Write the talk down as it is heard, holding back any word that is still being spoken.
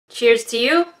Cheers to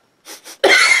you.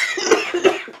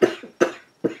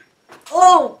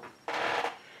 Oh!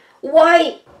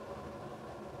 Why?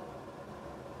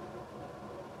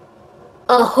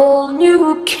 A whole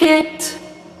new kit.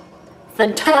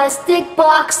 Fantastic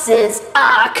boxes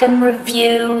I can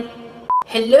review.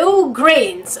 Hello,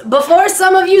 Grains. Before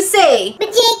some of you say, "But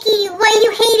Jackie, why are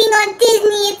you hating on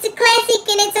Disney? It's a classic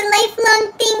and it's a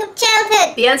lifelong thing of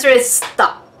childhood." the answer is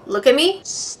stop. Look at me.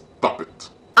 Stop it.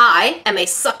 I am a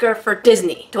sucker for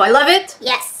Disney. Do I love it?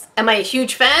 Yes. Am I a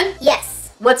huge fan? Yes.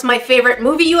 What's my favorite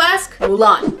movie, you ask?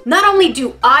 Mulan. Not only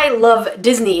do I love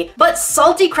Disney, but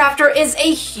Salty Crafter is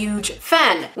a huge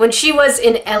fan. When she was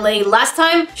in LA last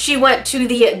time, she went to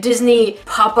the Disney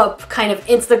pop-up kind of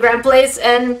Instagram place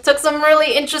and took some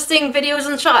really interesting videos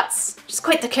and shots. She's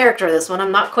quite the character, this one.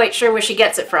 I'm not quite sure where she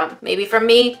gets it from. Maybe from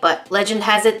me, but legend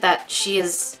has it that she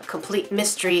is a complete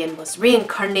mystery and was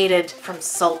reincarnated from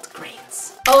salt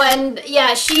grains. Oh, and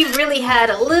yeah, she really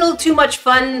had a little too much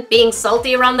fun being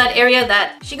salty around that area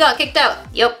that she got kicked out.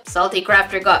 Yup, Salty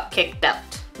Crafter got kicked out.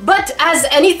 But as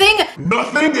anything,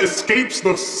 nothing escapes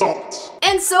the salt.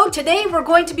 And so today we're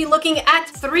going to be looking at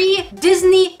 3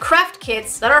 Disney craft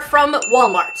kits that are from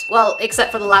Walmart. Well,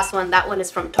 except for the last one, that one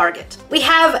is from Target. We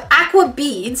have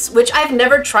Aquabeads, which I've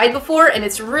never tried before and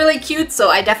it's really cute, so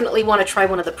I definitely want to try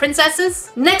one of the princesses.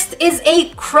 Next is a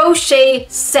crochet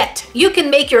set. You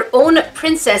can make your own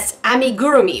princess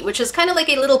amigurumi, which is kind of like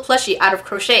a little plushie out of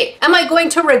crochet. Am I going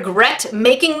to regret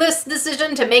making this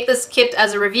decision to make this kit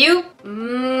as a review?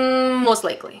 Most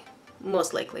likely.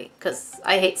 Most likely, because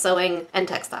I hate sewing and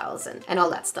textiles and all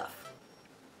that stuff.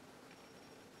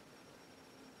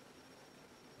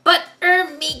 But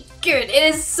me good,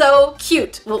 it is so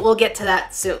cute. We'll get to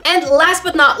that soon. And last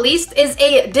but not least is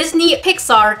a Disney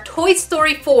Pixar Toy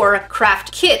Story 4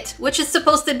 craft kit, which is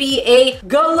supposed to be a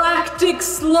galactic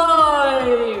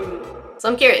slime. So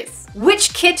I'm curious,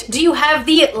 which kit do you have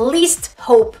the least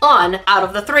hope on out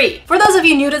of the 3? For those of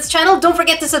you new to this channel, don't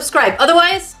forget to subscribe.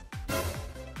 Otherwise,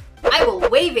 I will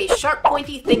wave a sharp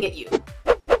pointy thing at you.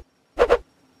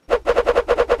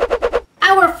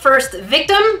 Our first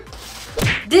victim,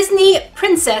 Disney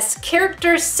Princess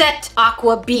Character Set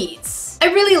Aquabeads.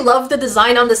 I really love the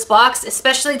design on this box,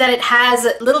 especially that it has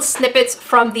little snippets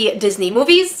from the Disney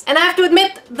movies. And I have to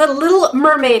admit, The Little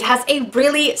Mermaid has a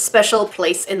really special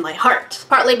place in my heart.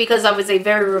 Partly because I was a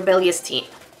very rebellious teen.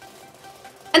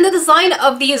 And the design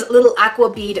of these little aqua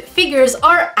bead figures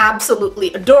are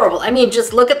absolutely adorable. I mean,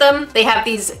 just look at them. They have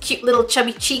these cute little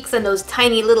chubby cheeks and those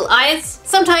tiny little eyes.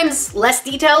 Sometimes less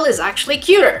detail is actually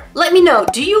cuter. Let me know,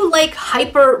 do you like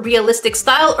hyper-realistic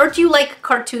style or do you like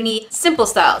cartoony, simple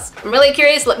styles? I'm really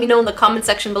curious, let me know in the comment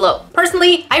section below.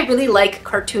 Personally, I really like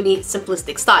cartoony,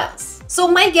 simplistic styles. So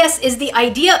my guess is the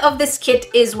idea of this kit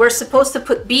is we're supposed to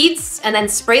put beads and then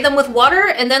spray them with water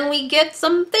and then we get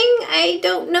something. I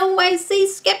don't know, I say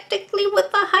skeptically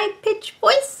with a high-pitched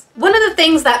voice. One of the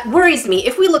things that worries me,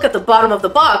 if we look at the bottom of the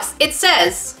box, it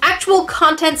says, actual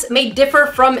contents may differ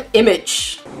from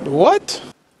image. What?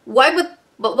 Why would,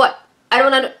 but what? I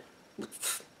don't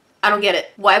get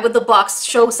it. Why would the box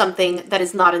show something that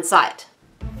is not inside?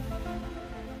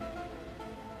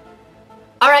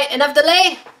 All right, enough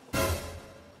delay.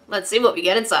 Let's see what we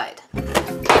get inside.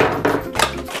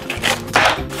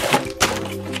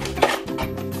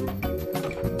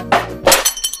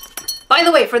 By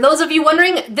the way, for those of you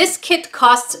wondering, this kit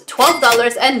costs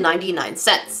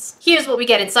 $12.99. Here's what we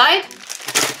get inside.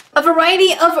 A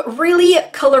variety of really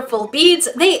colorful beads.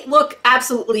 They look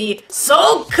absolutely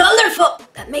so colorful.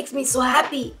 That makes me so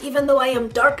happy, even though I am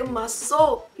dark in my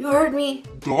soul. You heard me?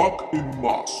 Dark in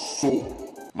my soul.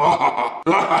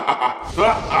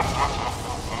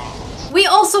 We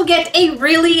also get a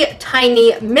really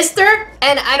tiny mister,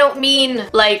 and I don't mean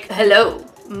like, hello,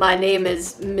 my name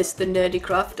is Mr. Nerdy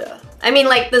Crafter. I mean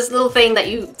like this little thing that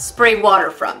you spray water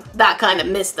from, that kind of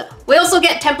mister. We also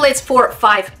get templates for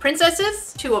 5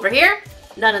 princesses, 2 over here,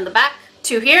 none in the back,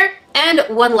 2 here, and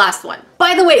 1 last one.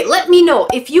 By the way, let me know,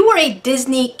 if you were a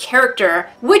Disney character,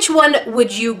 which one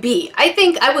would you be? I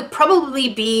think I would probably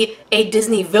be a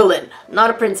Disney villain, not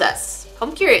a princess.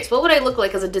 I'm curious, what would I look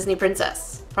like as a Disney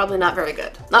princess? Probably not very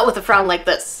good. Not with a frown like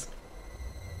this.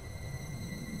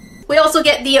 We also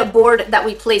get the board that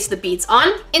we place the beads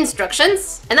on,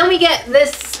 instructions, and then we get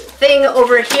this thing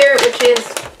over here, which is,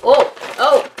 oh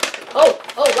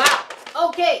wow.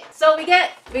 Okay, so we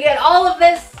get all of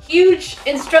this huge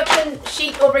instruction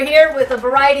sheet over here with a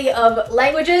variety of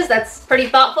languages. That's pretty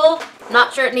thoughtful.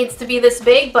 Not sure it needs to be this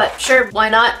big, but sure, why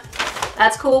not?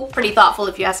 That's cool. Pretty thoughtful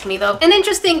if you ask me though. An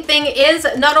interesting thing is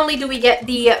not only do we get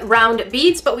the round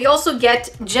beads, but we also get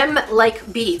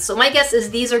gem-like beads. So my guess is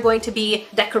these are going to be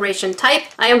decoration type.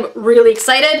 I am really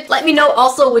excited. Let me know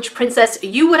also which princess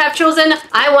you would have chosen.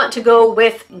 I want to go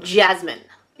with Jasmine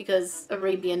because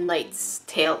Arabian Nights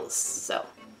tales. So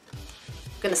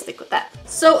gonna stick with that.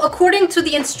 So according to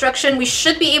the instruction, we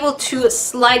should be able to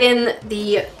slide in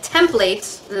the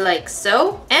template like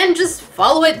so and just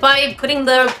follow it by putting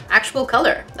the actual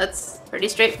color. That's pretty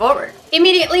straightforward.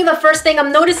 Immediately, the first thing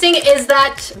I'm noticing is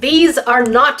that these are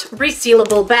not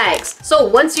resealable bags. So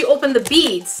once you open the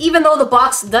beads, even though the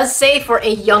box does say for a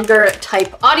younger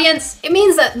type audience, it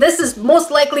means that this is most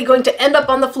likely going to end up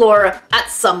on the floor at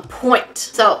some point.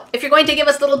 So if you're going to give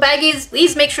us little baggies,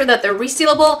 please make sure that they're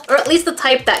resealable, or at least the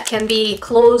type that can be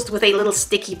closed with a little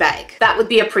sticky bag. That would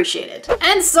be appreciated.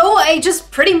 And so I just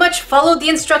pretty much followed the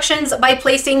instructions by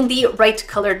placing the right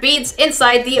colored beads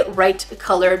inside the right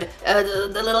colored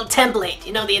the little template,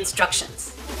 you know, the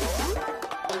instructions.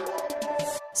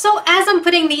 So as I'm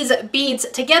putting these beads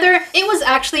together, it was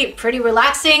actually pretty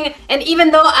relaxing. And even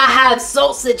though I have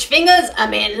sausage fingers, I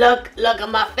mean, look at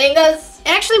my fingers. It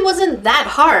actually wasn't that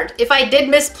hard. If I did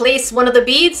misplace one of the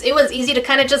beads, it was easy to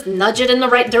kind of just nudge it in the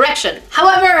right direction.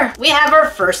 However, we have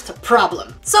our first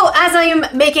problem. So as I am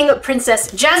making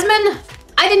Princess Jasmine,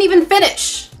 I didn't even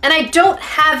finish. And I don't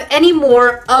have any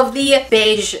more of the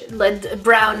beige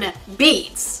brown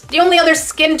beads. The only other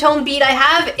skin tone bead I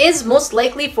have is most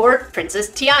likely for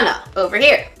Princess Tiana over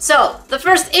here. So the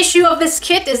first issue of this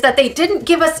kit is that they didn't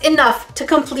give us enough to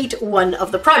complete one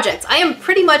of the projects. I am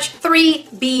pretty much 3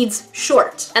 beads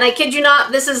short. And I kid you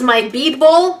not, this is my bead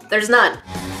bowl. There's none.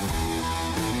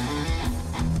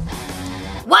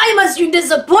 Why must you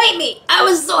disappoint me? I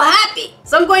was so happy.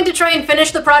 So I'm going to try and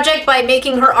finish the project by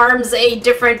making her arms a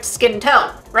different skin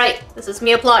tone. Right, this is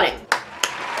me applauding.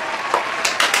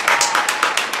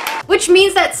 Which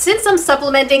means that since I'm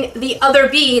supplementing the other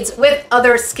beads with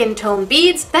other skin tone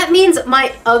beads, that means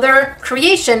my other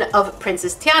creation of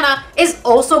Princess Tiana is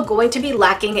also going to be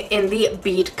lacking in the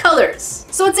bead colors.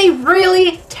 So it's a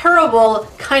really terrible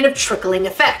kind of trickling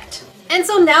effect. And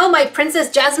so now my Princess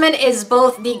Jasmine is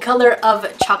both the color of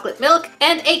chocolate milk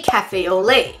and a cafe au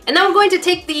lait. And now I'm going to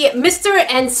take the mister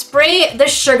and spray the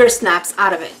sugar snaps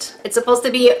out of it. It's supposed to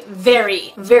be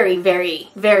very, very, very,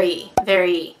 very,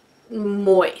 very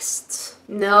moist.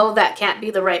 No, that can't be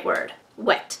the right word.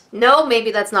 Wet. No,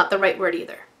 maybe that's not the right word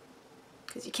either.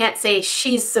 Because you can't say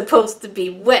she's supposed to be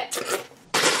wet.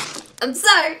 I'm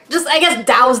sorry. Just, I guess,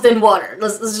 doused in water.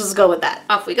 Let's just go with that.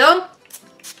 Off we go.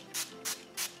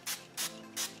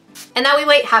 And now we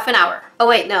wait half an hour. Oh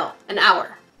wait, no, an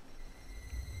hour.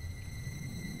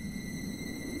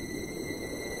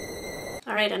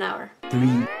 All right, an hour.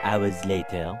 3 hours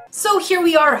later. So here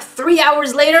we are 3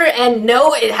 hours later, and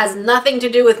no, it has nothing to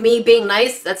do with me being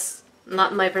nice. That's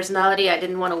not my personality. I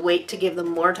didn't want to wait to give them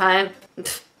more time.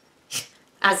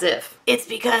 As if. It's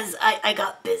because I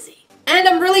got busy. And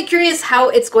I'm really curious how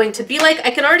it's going to be like.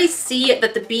 I can already see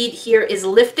that the bead here is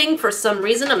lifting for some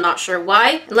reason. I'm not sure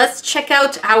why. Let's check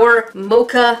out our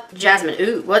Mocha Jasmine.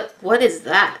 Ooh, what is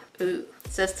that? Ooh,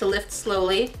 it says to lift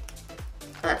slowly.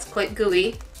 That's quite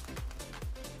gooey.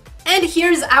 And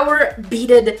here's our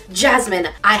beaded Jasmine.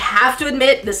 I have to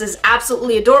admit, this is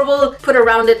absolutely adorable. Put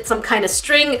around it some kind of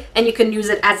string and you can use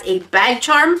it as a bag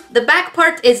charm. The back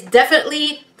part is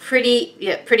definitely pretty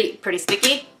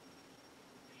sticky.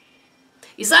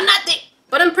 You saw nothing!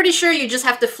 But I'm pretty sure you just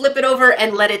have to flip it over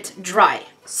and let it dry.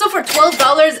 So for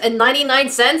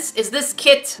 $12.99, is this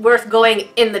kit worth going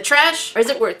in the trash, or is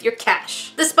it worth your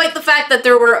cash? Despite the fact that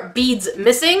there were beads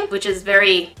missing, which is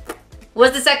very...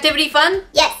 Was this activity fun?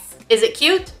 Yes. Is it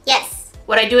cute? Yes.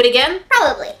 Would I do it again?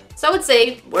 Probably. So I would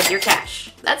say worth your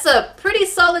cash. That's a pretty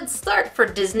solid start for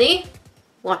Disney.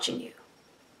 Watching you.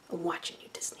 I'm watching you,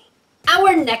 Disney.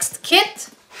 Our next kit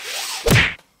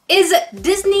is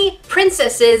Disney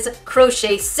Princesses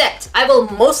crochet set. I will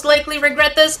most likely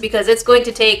regret this because it's going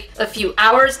to take a few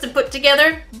hours to put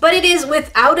together, but it is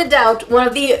without a doubt one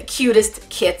of the cutest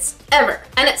kits ever.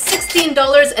 And at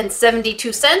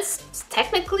 $16.72, it's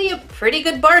technically a pretty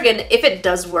good bargain if it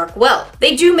does work well.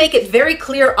 They do make it very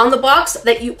clear on the box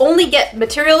that you only get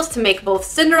materials to make both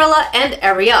Cinderella and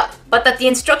Ariel, but that the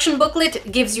instruction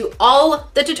booklet gives you all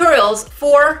the tutorials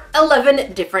for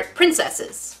 11 different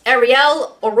princesses.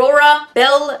 Ariel, Aurora,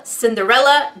 Belle,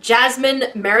 Cinderella, Jasmine,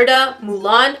 Merida,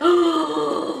 Mulan.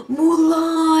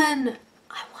 Mulan!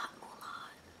 I want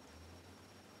Mulan.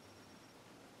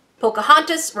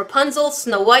 Pocahontas, Rapunzel,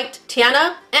 Snow White,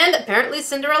 Tiana, and apparently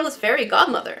Cinderella's fairy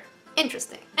godmother.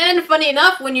 Interesting. And funny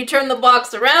enough, when you turn the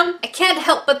box around, I can't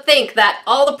help but think that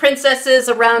all the princesses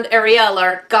around Ariel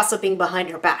are gossiping behind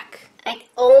her back. Like,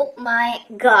 oh my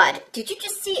god. Did you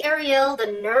just see Ariel,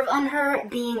 the nerve on her,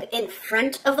 being in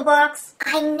front of the box?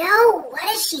 I know!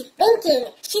 What is she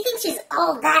thinking? She thinks she's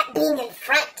all that being in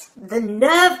front. The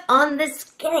nerve on this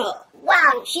girl.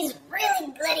 Wow, she's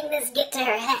really letting this get to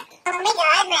her head. Oh my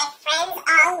god, my friends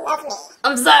all love me.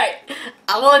 I'm sorry.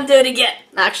 I won't do it again.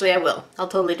 Actually, I will. I'll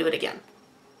totally do it again.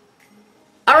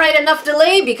 Alright, enough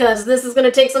delay because this is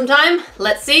gonna take some time.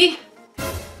 Let's see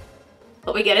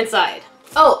what we get inside.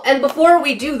 Oh, and before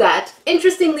we do that,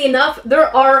 interestingly enough,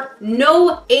 there are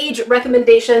no age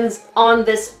recommendations on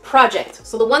this project.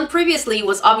 So the one previously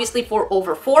was obviously for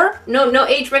over 4. No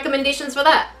age recommendations for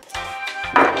that.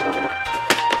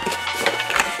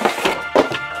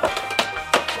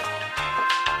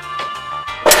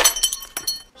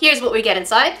 Here's what we get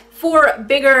inside. 4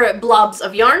 bigger blobs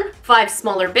of yarn, 5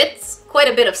 smaller bits, quite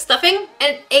a bit of stuffing,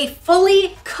 and a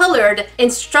fully colored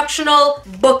instructional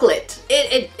booklet.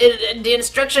 The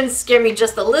instructions scare me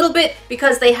just a little bit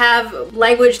because they have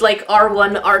language like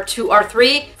R1, R2,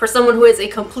 R3. For someone who is a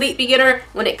complete beginner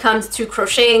when it comes to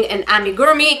crocheting and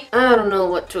amigurumi, I don't know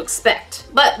what to expect.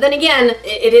 But then again,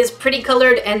 it is pretty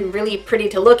colored and really pretty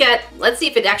to look at. Let's see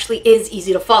if it actually is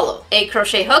easy to follow. A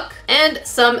crochet hook and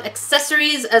some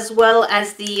accessories as well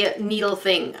as the needle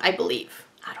thing, I believe.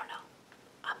 I don't know.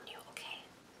 I'm new,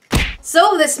 okay?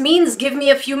 So this means give me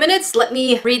a few minutes, let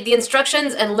me read the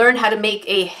instructions and learn how to make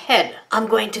a head. I'm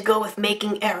going to go with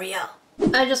making Ariel.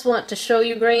 I just want to show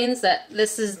you, Grains, that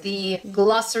this is the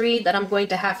glossary that I'm going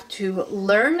to have to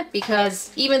learn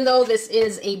because even though this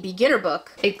is a beginner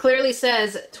book, it clearly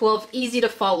says 12 easy to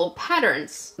follow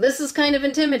patterns. This is kind of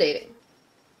intimidating.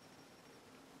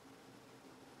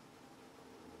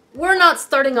 We're not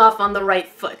starting off on the right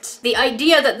foot. The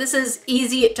idea that this is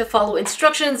easy to follow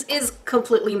instructions is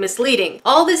completely misleading.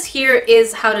 All this here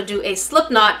is how to do a slip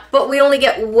knot, but we only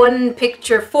get 1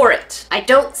 picture for it. I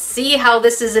don't see how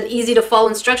this is an easy to follow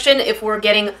instruction if we're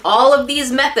getting all of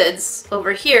these methods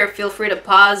over here. Feel free to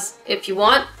pause if you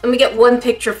want, and we get 1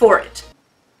 picture for it.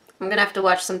 I'm gonna have to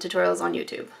watch some tutorials on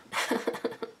YouTube.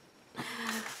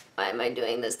 Why am I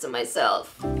doing this to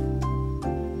myself?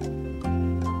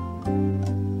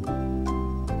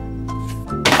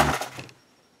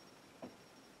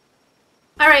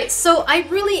 Alright, so I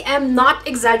really am not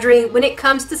exaggerating when it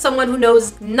comes to someone who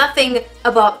knows nothing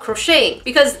about crocheting,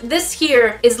 because this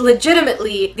here is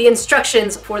legitimately the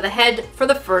instructions for the head for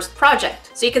the first project.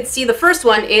 So you can see the first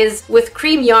one is with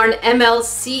cream yarn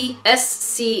MLC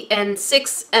SCN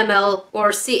 6 ML or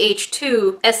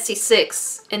CH2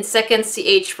 SC6 and second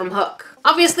CH from hook.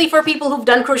 Obviously, for people who've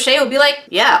done crochet, it'll be like,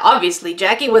 yeah, obviously,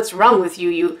 Jackie, what's wrong with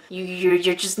you? You're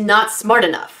just not smart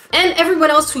enough. And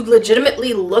everyone else who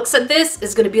legitimately looks at this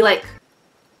is gonna be like,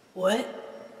 what?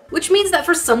 Which means that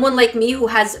for someone like me who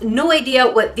has no idea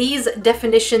what these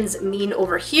definitions mean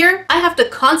over here, I have to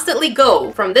constantly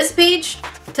go from this page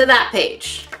to that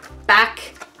page,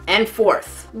 back and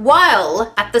forth,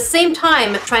 while at the same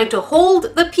time trying to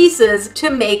hold the pieces to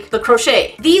make the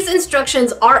crochet. These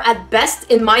instructions are at best,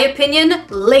 in my opinion,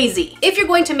 lazy. If you're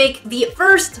going to make the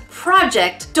first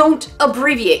project, don't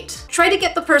abbreviate. Try to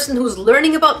get the person who's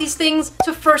learning about these things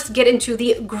to first get into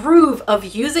the groove of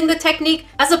using the technique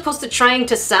as opposed to trying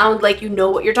to sound like you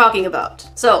know what you're talking about.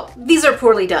 So these are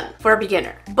poorly done for a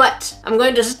beginner, but I'm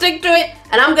going to stick to it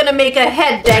and I'm gonna make a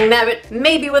head, dang nabbit.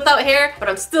 Maybe without hair, but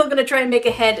I'm still gonna try and make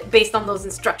a head based on those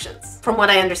instructions, from what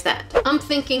I understand. I'm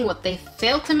thinking what they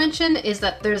failed to mention is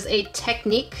that there's a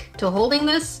technique to holding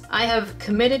this. I have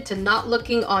committed to not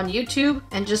looking on YouTube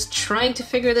and just trying to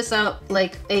figure this out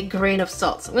like a grain of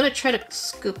salt. So I'm gonna try to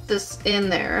scoop this in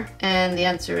there, and the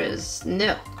answer is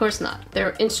no, of course not. Their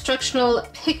instructional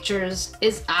pictures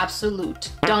is absolute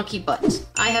donkey butt.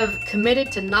 I have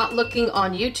committed to not looking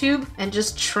on YouTube and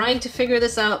just trying to figure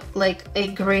this out like a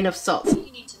grain of salt.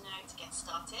 You need to know to get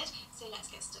started, so let's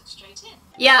get stuck straight in.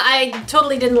 Yeah, I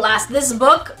totally didn't last. This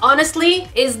book, honestly,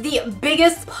 is the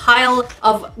biggest pile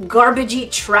of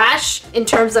garbagey trash in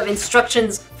terms of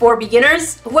instructions for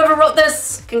beginners. Whoever wrote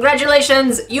this,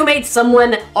 congratulations, you made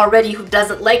someone already who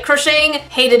doesn't like crocheting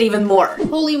hate it even more.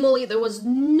 Holy moly, there was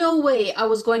no way I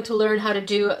was going to learn how to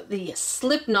do the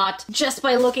slip knot just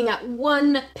by looking at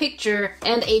 1 picture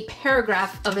and a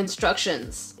paragraph of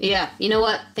instructions. Yeah, you know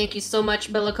what? Thank you so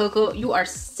much, Bella Coco. You are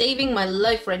saving my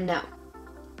life right now.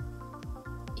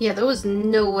 Yeah, there was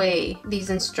no way these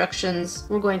instructions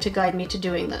were going to guide me to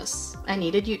doing this. I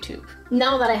needed YouTube.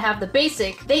 Now that I have the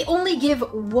basic, they only give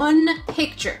one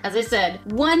picture. As I said,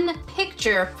 one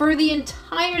picture for the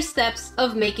entire steps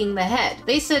of making the head.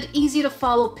 They said easy to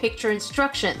follow picture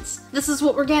instructions. This is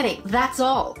what we're getting. That's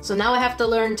all. So now I have to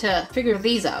learn to figure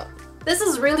these out. This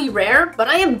is really rare, but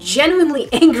I am genuinely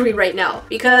angry right now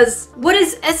because what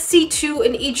is SC2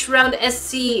 in each round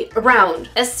SC around?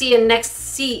 SC and next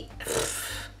C.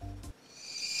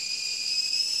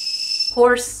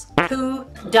 Horse, poo,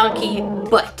 donkey,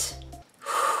 butt.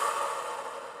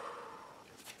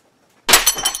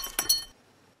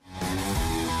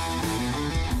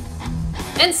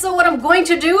 And so what I'm going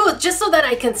to do, just so that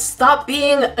I can stop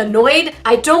being annoyed,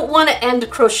 I don't want to end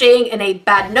crocheting in a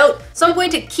bad note. So I'm going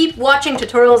to keep watching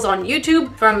tutorials on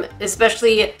YouTube from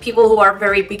especially people who are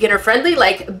very beginner friendly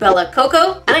like Bella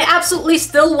Coco. And I absolutely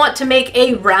still want to make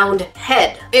a round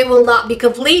head. It will not be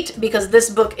complete because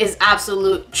this book is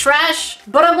absolute trash,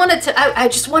 but I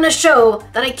just want to show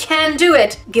that I can do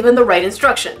it given the right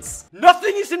instructions.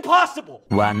 Nothing is impossible!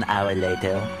 1 hour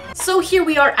later. So here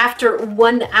we are after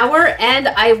 1 hour, and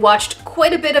I watched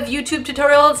quite a bit of YouTube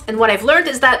tutorials, and what I've learned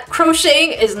is that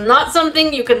crocheting is not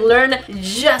something you can learn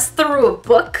just through a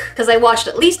book, because I watched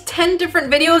at least 10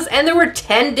 different videos and there were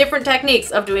 10 different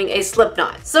techniques of doing a slip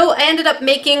knot. So I ended up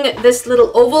making this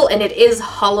little oval, and it is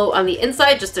hollow on the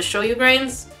inside, just to show you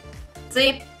grains.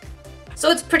 See? So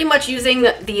it's pretty much using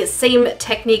the same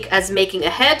technique as making a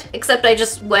head, except I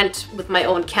just went with my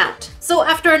own count. So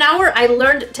after an hour, I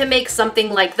learned to make something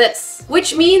like this,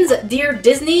 which means, dear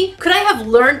Disney, could I have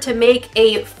learned to make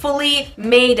a fully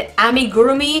made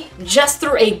amigurumi just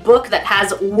through a book that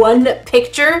has one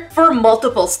picture for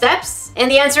multiple steps?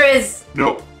 And the answer is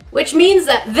No. which means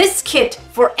that this kit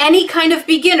for any kind of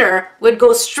beginner would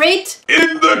go straight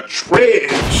In the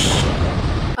trash.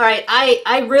 Alright,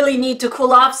 I really need to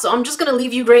cool off, so I'm just gonna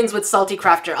leave you grains with Salty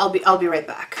Crafter. I'll be right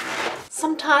back.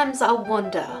 Sometimes I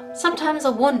wonder,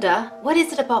 what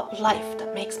is it about life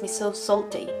that makes me so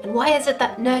salty? And why is it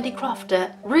that Nerdy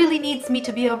Crafter really needs me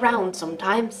to be around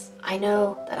sometimes? I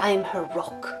know that I am her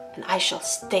rock, and I shall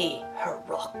stay her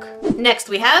rock. Next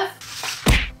we have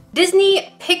Disney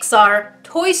Pixar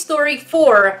Toy Story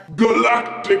 4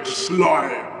 Galactic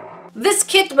slime. This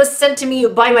kit was sent to me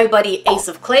by my buddy Ace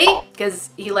of Clay, because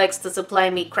he likes to supply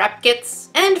me crap kits.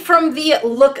 And from the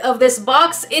look of this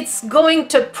box, it's going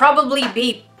to probably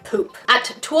be poop.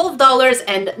 At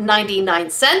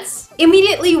 $12.99,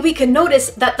 immediately we can notice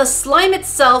that the slime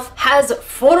itself has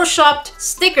photoshopped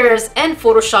stickers and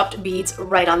photoshopped beads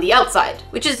right on the outside,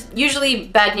 which is usually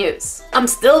bad news. I'm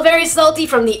still very salty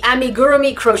from the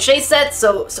amigurumi crochet set,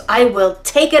 so I will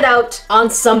take it out on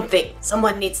something.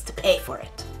 Someone needs to pay for it.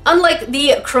 Unlike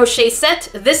the crochet set,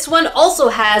 this one also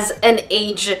has an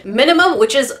age minimum,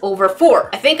 which is over 4.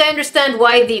 I think I understand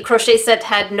why the crochet set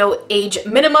had no age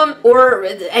minimum or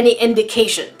any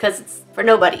indication, because it's for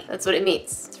nobody. That's what it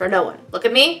means. It's for no one. Look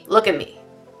at me. Look at me.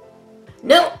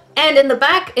 No. And in the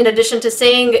back, in addition to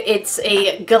saying it's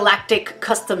a galactic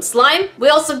custom slime, we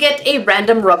also get a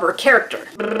random rubber character.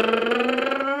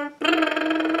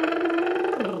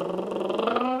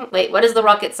 Wait, why does the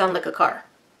rocket sound like a car?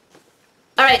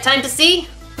 Alright, time to see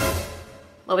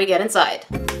what we get inside.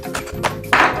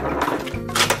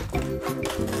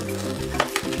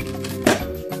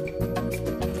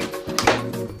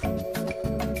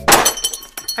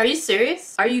 Are you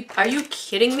serious? Are you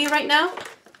kidding me right now?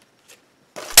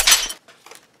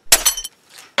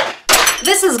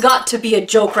 This has got to be a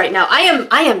joke right now.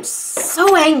 I am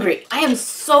so angry. I am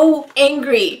so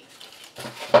angry.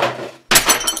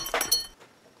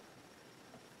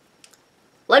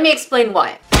 Let me explain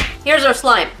why. Here's our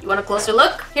slime. You want a closer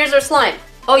look? Here's our slime.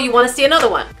 Oh, you want to see another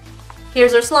one?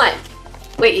 Here's our slime.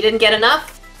 Wait, you didn't get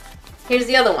enough? Here's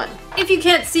the other one. If you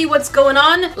can't see what's going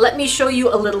on, let me show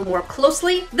you a little more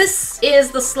closely. This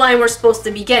is the slime we're supposed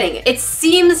to be getting. It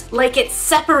seems like it's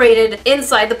separated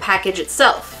inside the package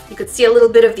itself. You could see a little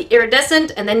bit of the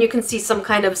iridescent, and then you can see some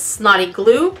kind of snotty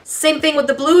glue. Same thing with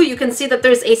the blue. You can see that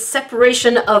there's a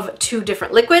separation of 2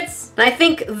 different liquids. And I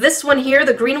think this one here,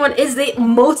 the green one, is the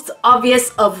most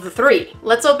obvious of the 3.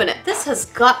 Let's open it. This has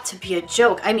got to be a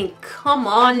joke. I mean, come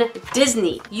on,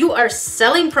 Disney. You are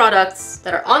selling products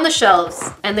that are on the shelves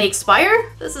and they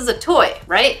expire? This is a toy,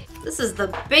 right? This is the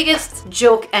biggest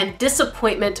joke and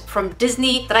disappointment from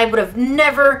Disney that I would have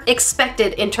never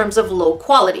expected in terms of low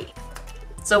quality.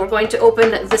 So we're going to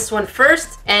open this one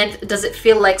first, and does it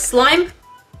feel like slime?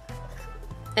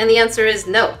 And the answer is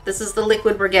no. This is the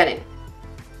liquid we're getting.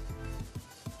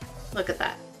 Look at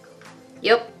that.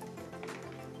 Yep.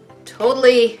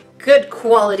 Totally good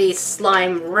quality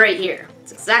slime right here.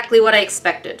 That's exactly what I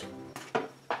expected.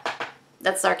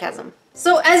 That's sarcasm.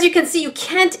 So as you can see, you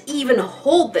can't even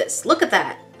hold this. Look at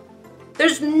that.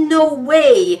 There's no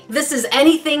way this is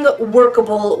anything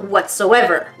workable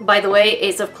whatsoever. By the way,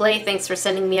 Ace of Clay, thanks for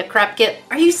sending me a crap kit.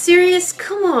 Are you serious?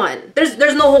 Come on. There's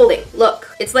no holding.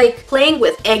 Look, it's like playing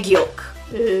with egg yolk.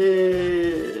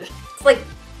 It's like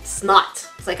snot.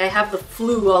 It's like I have the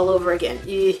flu all over again.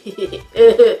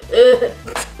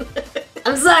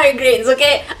 I'm sorry, Greens,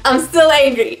 okay? I'm still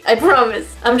angry, I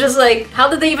promise. I'm just like, how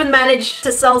did they even manage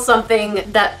to sell something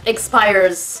that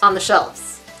expires on the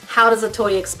shelves? How does a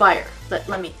toy expire? Let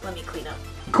me clean up.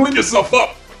 Clean yourself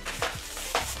up!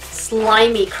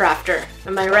 Slimy crafter,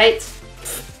 am I right?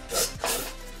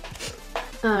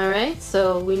 Alright,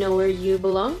 so we know where you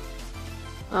belong.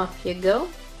 Off you go.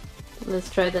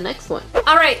 Let's try the next one.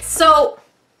 Alright, so...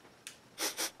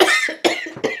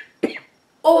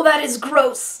 Oh, that is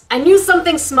gross. I knew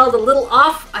something smelled a little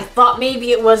off. I thought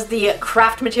maybe it was the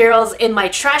craft materials in my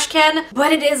trash can,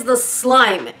 but it is the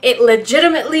slime. It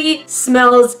legitimately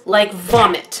smells like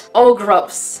vomit. Oh,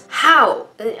 gross. How?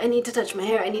 I need to touch my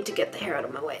hair. I need to get the hair out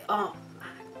of my way. Oh my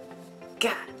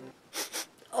god.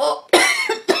 Oh.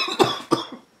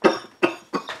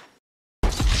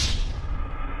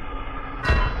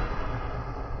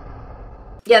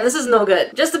 Yeah, this is no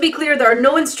good. Just to be clear, there are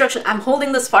no instructions. I'm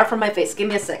holding this far from my face. Give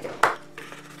me a second.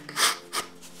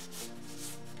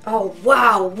 Oh,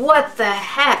 wow. What the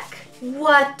heck?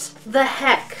 What the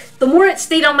heck? The more it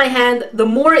stayed on my hand, the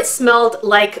more it smelled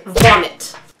like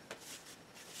vomit.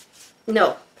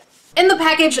 No. In the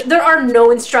package, there are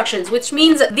no instructions, which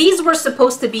means these were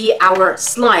supposed to be our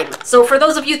slime. So for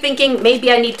those of you thinking,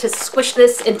 maybe I need to squish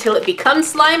this until it becomes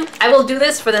slime, I will do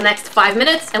this for the next 5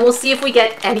 minutes and we'll see if we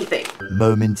get anything.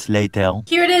 Moments later.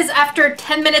 Here it is after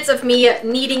 10 minutes of me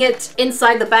kneading it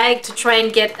inside the bag to try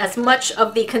and get as much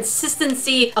of the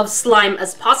consistency of slime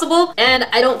as possible. And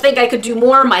I don't think I could do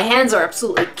more. My hands are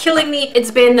absolutely killing me.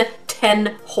 It's been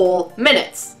 10 whole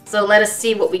minutes. So let us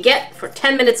see what we get for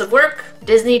 10 minutes of work.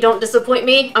 Disney, don't disappoint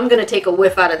me. I'm gonna take a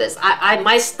whiff out of this.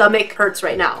 My stomach hurts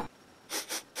right now.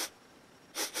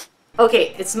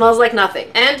 Okay, it smells like nothing.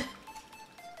 And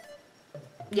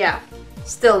yeah,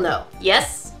 still no.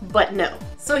 Yes, but no.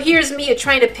 So here's me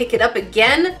trying to pick it up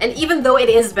again, and even though it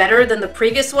is better than the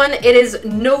previous one, it is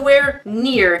nowhere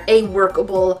near a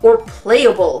workable or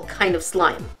playable kind of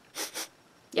slime.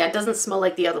 Yeah, it doesn't smell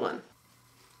like the other one.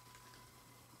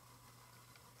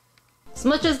 As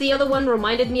much as the other one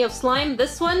reminded me of slime,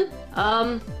 this one,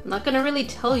 I'm not gonna really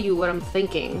tell you what I'm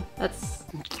thinking. That's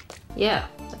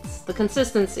the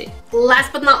consistency.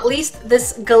 Last but not least,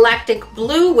 this galactic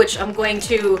blue, which I'm going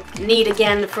to knead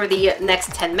again for the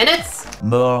next 10 minutes.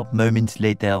 More moments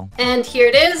later. And here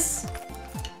it is.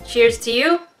 Cheers to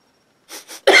you.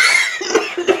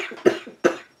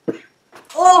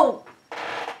 Oh!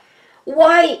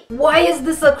 Why is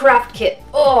this a craft kit?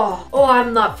 Oh,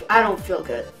 I don't feel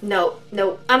good. No.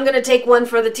 I'm gonna take one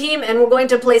for the team and we're going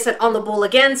to place it on the bowl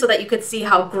again so that you could see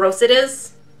how gross it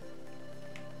is.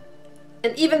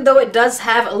 And even though it does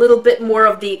have a little bit more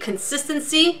of the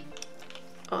consistency,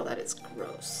 oh, that is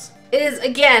gross. It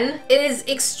is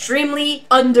extremely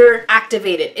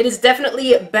underactivated. It is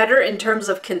definitely better in terms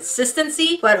of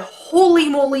consistency, but holy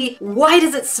moly, why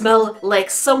does it smell like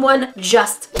someone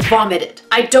just vomited?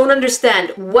 I don't understand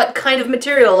what kind of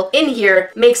material in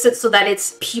here makes it so that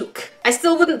it's puke. I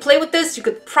still wouldn't play with this. You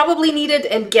could probably knead it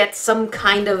and get some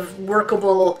kind of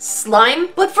workable slime.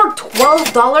 But for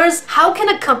 $12, how can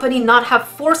a company not have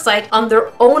foresight on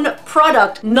their own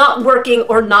product not working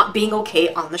or not being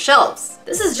okay on the shelves?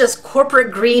 This is just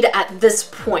corporate greed at this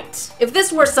point. If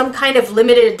this were some kind of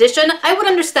limited edition, I would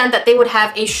understand that they would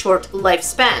have a short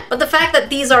lifespan. But the fact that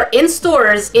these are in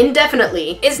stores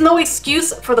indefinitely is no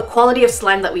excuse for the quality of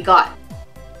slime that we got.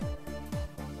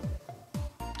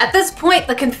 At this point,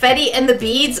 the confetti and the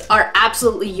beads are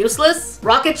absolutely useless.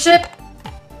 Rocket ship,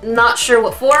 not sure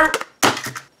what for.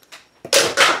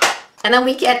 And then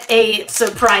we get a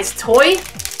surprise toy,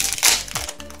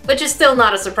 which is still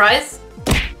not a surprise.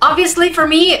 Obviously for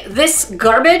me, this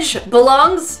garbage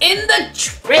belongs in the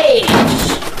trash.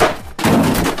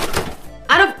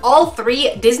 Out of all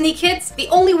 3 Disney kits, the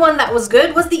only one that was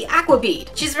good was the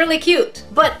Aquabead. She's really cute.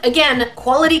 But again,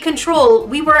 quality control,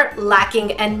 we were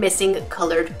lacking and missing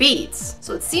colored beads.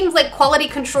 So it seems like quality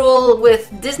control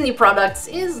with Disney products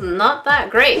is not that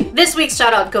great. This week's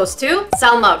shout out goes to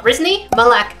Salma Rizney,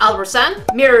 Malak Albersan,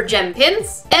 Mirror Gem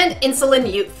Pins, and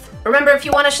Insulin Youth. Remember, if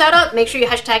you want a shout out, make sure you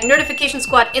hashtag Nerdification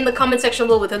Squad in the comment section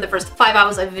below within the first 5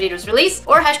 hours of a video's release,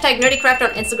 or hashtag NerdyCraft on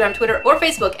Instagram, Twitter, or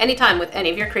Facebook anytime with any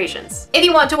of your creations. If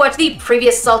you want to watch the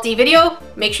previous salty video,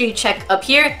 make sure you check up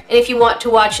here, and if you want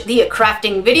to watch the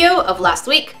crafting video of last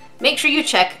week, make sure you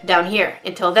check down here.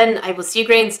 Until then, I will see you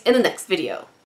grains in the next video.